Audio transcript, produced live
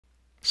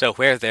So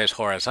where there's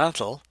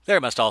horizontal, there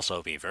must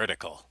also be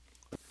vertical.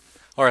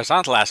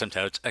 Horizontal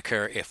asymptotes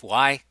occur if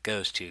y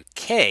goes to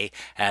k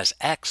as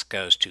x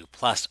goes to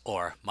plus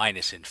or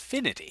minus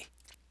infinity.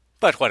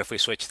 But what if we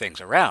switch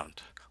things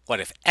around? What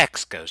if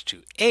x goes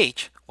to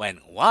h when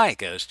y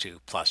goes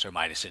to plus or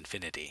minus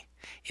infinity?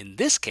 In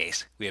this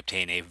case, we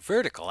obtain a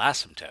vertical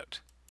asymptote.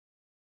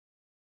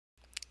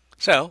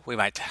 So we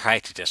might try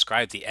to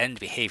describe the end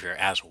behavior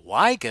as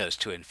y goes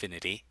to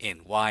infinity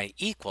in y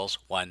equals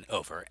 1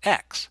 over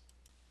x.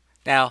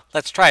 Now,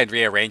 let's try and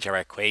rearrange our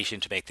equation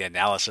to make the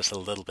analysis a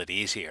little bit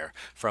easier.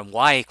 From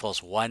y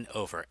equals 1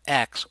 over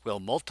x, we'll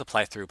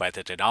multiply through by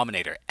the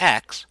denominator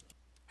x,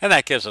 and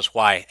that gives us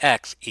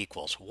yx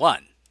equals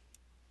 1.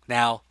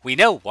 Now, we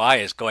know y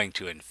is going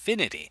to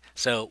infinity,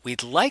 so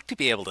we'd like to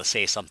be able to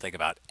say something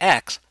about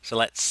x, so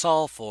let's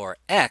solve for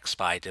x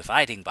by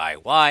dividing by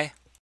y.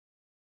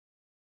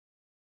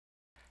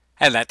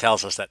 And that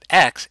tells us that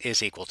x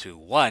is equal to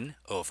 1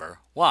 over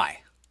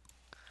y.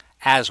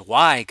 As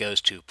y goes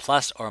to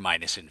plus or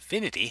minus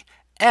infinity,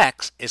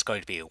 x is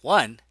going to be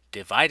 1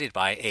 divided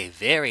by a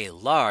very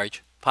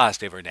large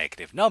positive or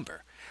negative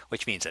number,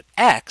 which means that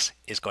x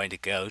is going to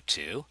go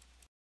to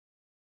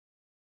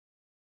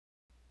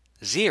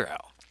 0.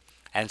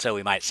 And so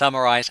we might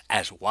summarize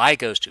as y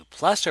goes to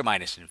plus or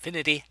minus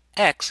infinity,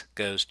 x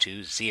goes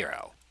to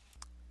 0.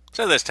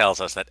 So this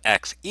tells us that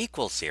x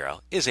equals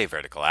 0 is a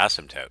vertical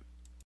asymptote.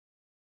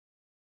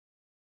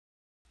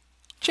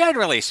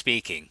 Generally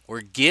speaking, we're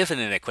given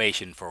an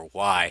equation for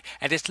y,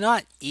 and it's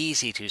not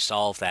easy to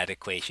solve that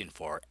equation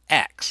for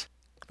x.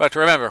 But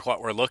remember what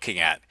we're looking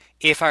at.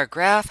 If our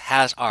graph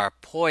has our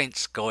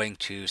points going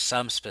to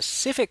some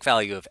specific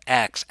value of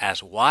x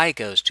as y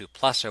goes to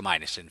plus or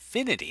minus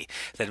infinity,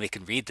 then we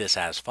can read this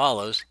as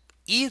follows.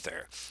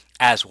 Either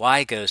as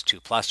y goes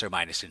to plus or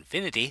minus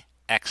infinity,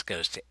 x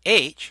goes to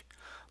h,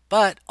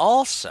 but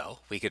also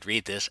we could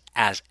read this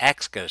as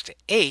x goes to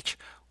h,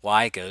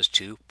 y goes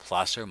to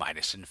plus or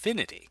minus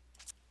infinity.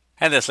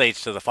 And this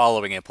leads to the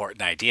following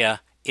important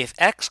idea. If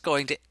x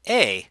going to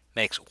a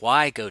makes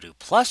y go to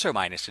plus or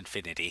minus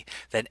infinity,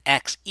 then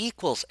x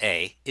equals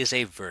a is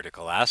a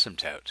vertical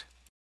asymptote.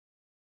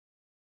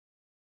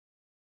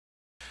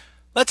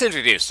 Let's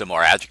introduce some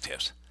more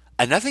adjectives.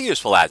 Another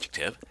useful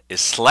adjective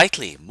is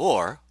slightly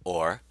more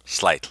or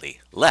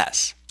slightly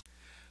less.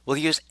 We'll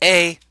use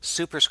a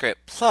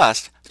superscript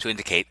plus to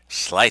indicate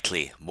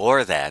slightly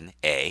more than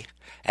a,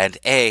 and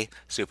a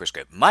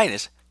superscript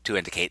minus to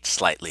indicate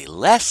slightly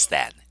less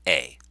than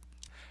a.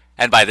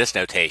 And by this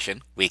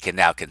notation, we can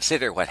now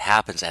consider what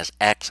happens as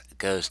x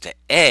goes to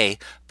a,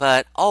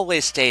 but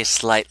always stays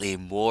slightly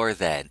more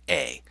than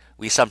a.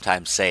 We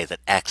sometimes say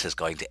that x is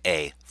going to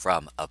a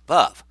from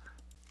above.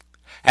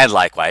 And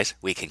likewise,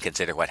 we can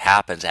consider what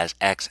happens as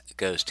x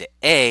goes to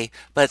a,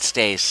 but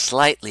stays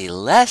slightly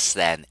less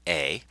than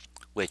a,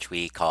 which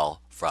we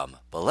call from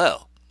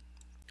below.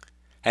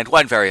 And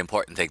one very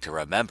important thing to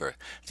remember,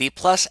 the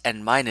plus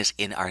and minus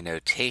in our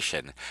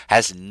notation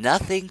has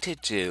nothing to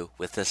do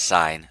with the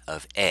sign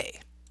of a.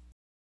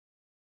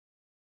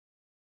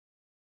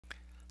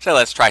 So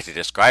let's try to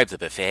describe the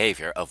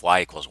behavior of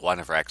y equals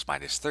 1 over x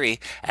minus 3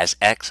 as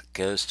x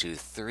goes to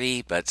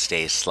 3 but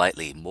stays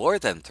slightly more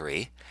than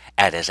 3,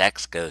 and as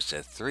x goes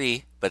to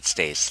 3 but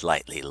stays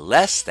slightly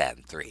less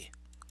than 3.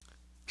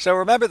 So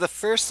remember, the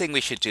first thing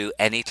we should do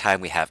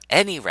anytime we have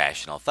any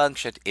rational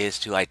function is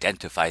to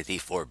identify the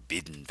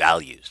forbidden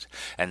values.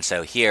 And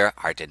so here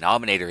our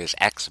denominator is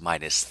x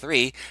minus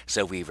 3,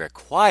 so we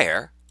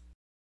require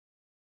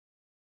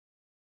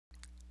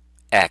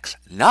x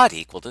not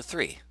equal to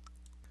 3.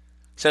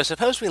 So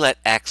suppose we let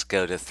x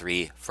go to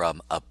 3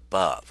 from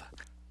above.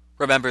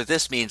 Remember,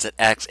 this means that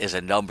x is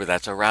a number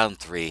that's around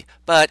 3,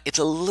 but it's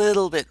a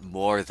little bit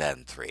more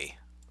than 3.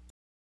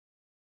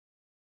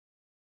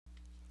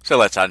 So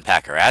let's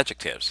unpack our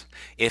adjectives.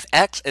 If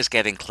x is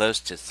getting close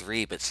to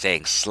 3 but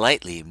staying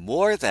slightly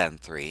more than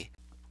 3,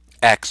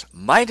 x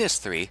minus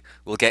 3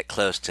 will get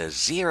close to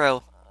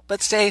 0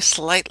 but stay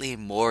slightly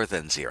more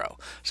than 0.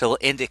 So we'll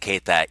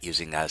indicate that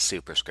using a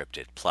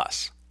superscripted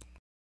plus.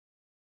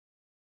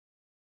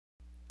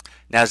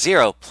 Now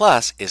 0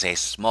 plus is a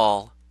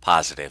small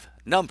positive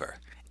number.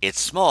 It's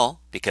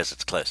small because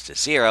it's close to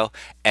 0,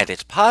 and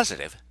it's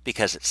positive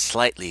because it's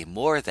slightly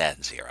more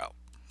than 0.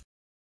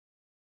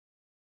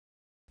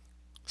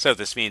 So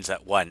this means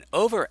that 1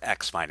 over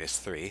x minus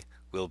 3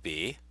 will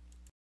be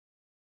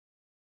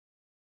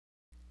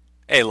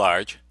a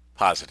large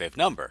positive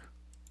number.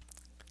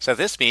 So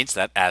this means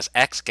that as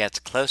x gets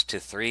close to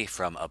 3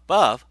 from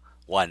above,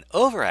 1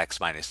 over x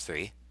minus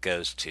 3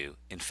 goes to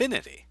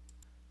infinity.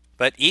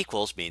 But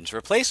equals means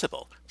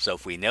replaceable. So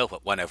if we know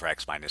what 1 over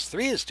x minus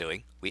 3 is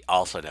doing, we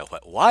also know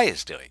what y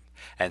is doing.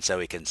 And so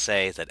we can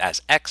say that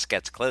as x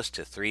gets close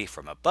to 3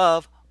 from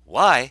above,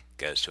 y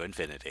goes to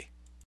infinity.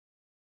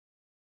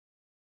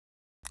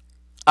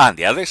 On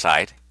the other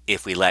side,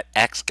 if we let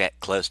x get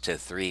close to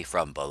 3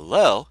 from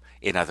below,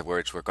 in other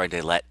words, we're going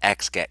to let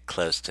x get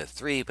close to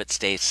 3 but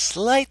stay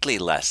slightly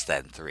less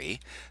than 3,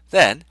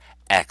 then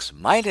x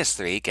minus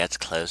 3 gets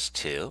close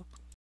to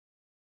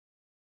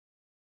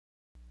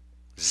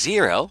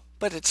 0,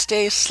 but it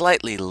stays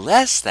slightly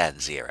less than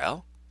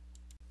 0.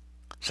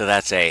 So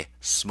that's a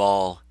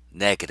small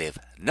negative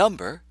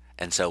number,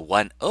 and so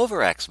 1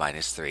 over x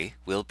minus 3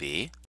 will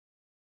be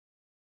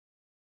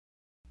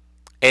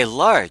a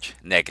large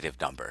negative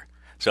number.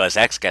 So as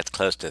x gets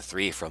close to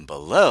 3 from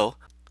below,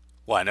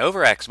 1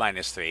 over x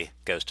minus 3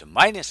 goes to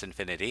minus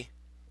infinity.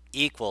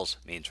 Equals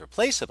means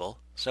replaceable,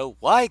 so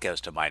y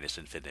goes to minus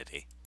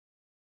infinity.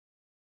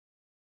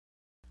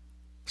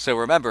 So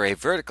remember, a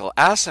vertical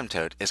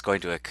asymptote is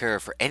going to occur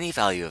for any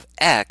value of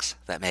x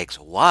that makes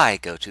y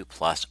go to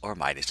plus or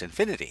minus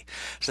infinity.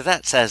 So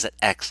that says that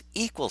x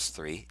equals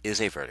 3 is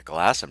a vertical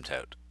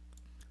asymptote.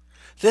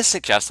 This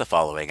suggests the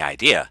following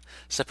idea.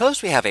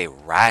 Suppose we have a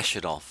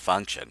rational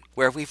function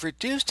where we've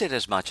reduced it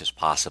as much as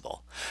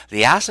possible.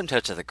 The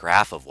asymptotes of the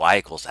graph of y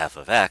equals f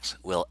of x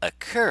will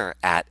occur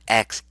at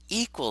x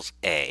equals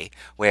a,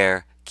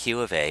 where q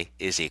of a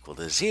is equal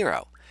to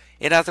 0.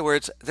 In other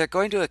words, they're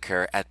going to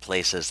occur at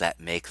places that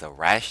make the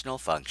rational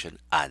function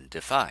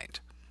undefined.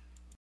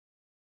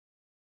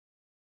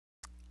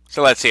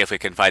 So let's see if we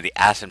can find the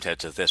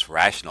asymptotes of this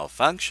rational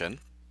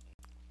function.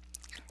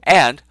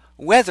 And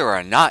whether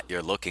or not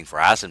you're looking for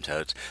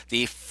asymptotes,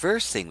 the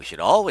first thing we should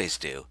always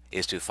do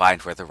is to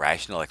find where the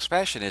rational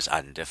expression is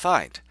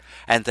undefined.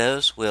 And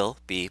those will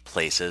be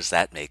places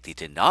that make the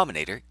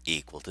denominator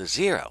equal to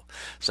 0.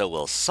 So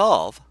we'll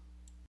solve,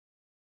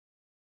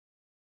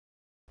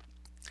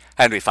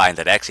 and we find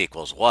that x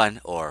equals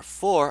 1 or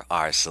 4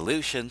 are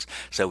solutions,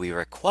 so we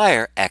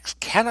require x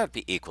cannot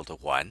be equal to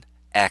 1,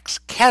 x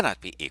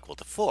cannot be equal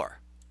to 4.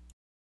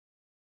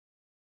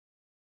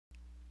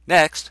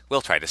 Next,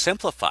 we'll try to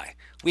simplify.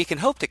 We can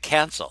hope to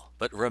cancel,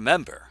 but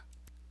remember,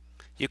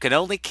 you can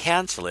only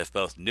cancel if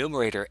both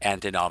numerator and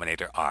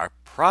denominator are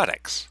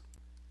products.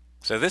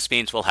 So this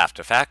means we'll have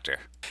to factor.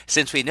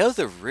 Since we know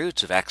the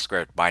roots of x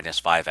squared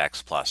minus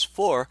 5x plus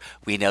 4,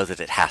 we know that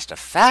it has to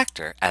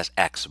factor as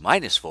x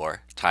minus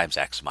 4 times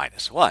x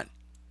minus 1.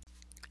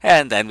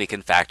 And then we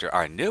can factor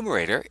our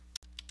numerator,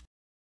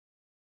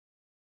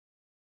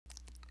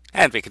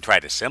 and we can try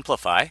to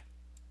simplify.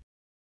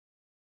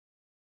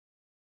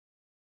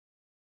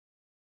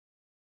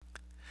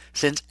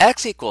 Since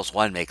x equals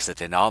 1 makes the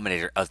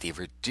denominator of the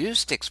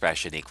reduced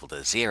expression equal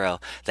to 0,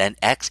 then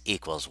x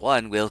equals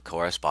 1 will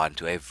correspond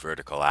to a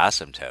vertical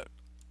asymptote.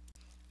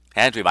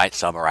 And we might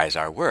summarize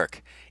our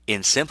work.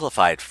 In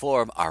simplified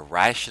form, our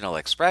rational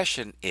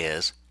expression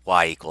is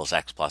y equals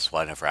x plus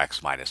 1 over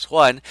x minus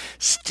 1,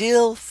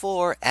 still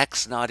for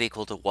x not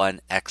equal to 1,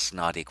 x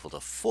not equal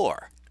to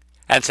 4.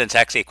 And since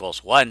x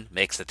equals 1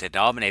 makes the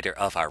denominator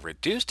of our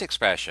reduced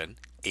expression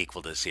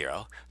equal to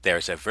 0,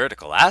 there's a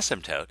vertical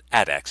asymptote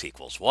at x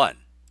equals 1.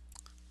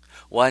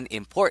 One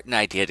important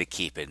idea to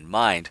keep in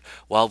mind,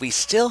 while we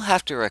still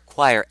have to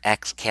require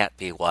x can't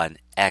be 1,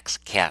 x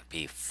can't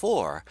be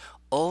 4,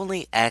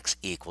 only x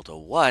equal to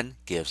 1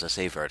 gives us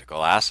a vertical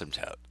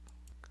asymptote.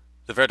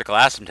 The vertical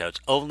asymptotes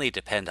only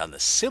depend on the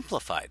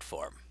simplified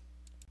form.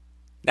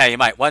 Now you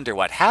might wonder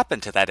what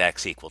happened to that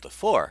x equal to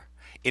 4.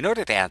 In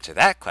order to answer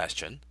that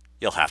question,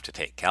 you'll have to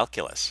take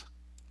calculus.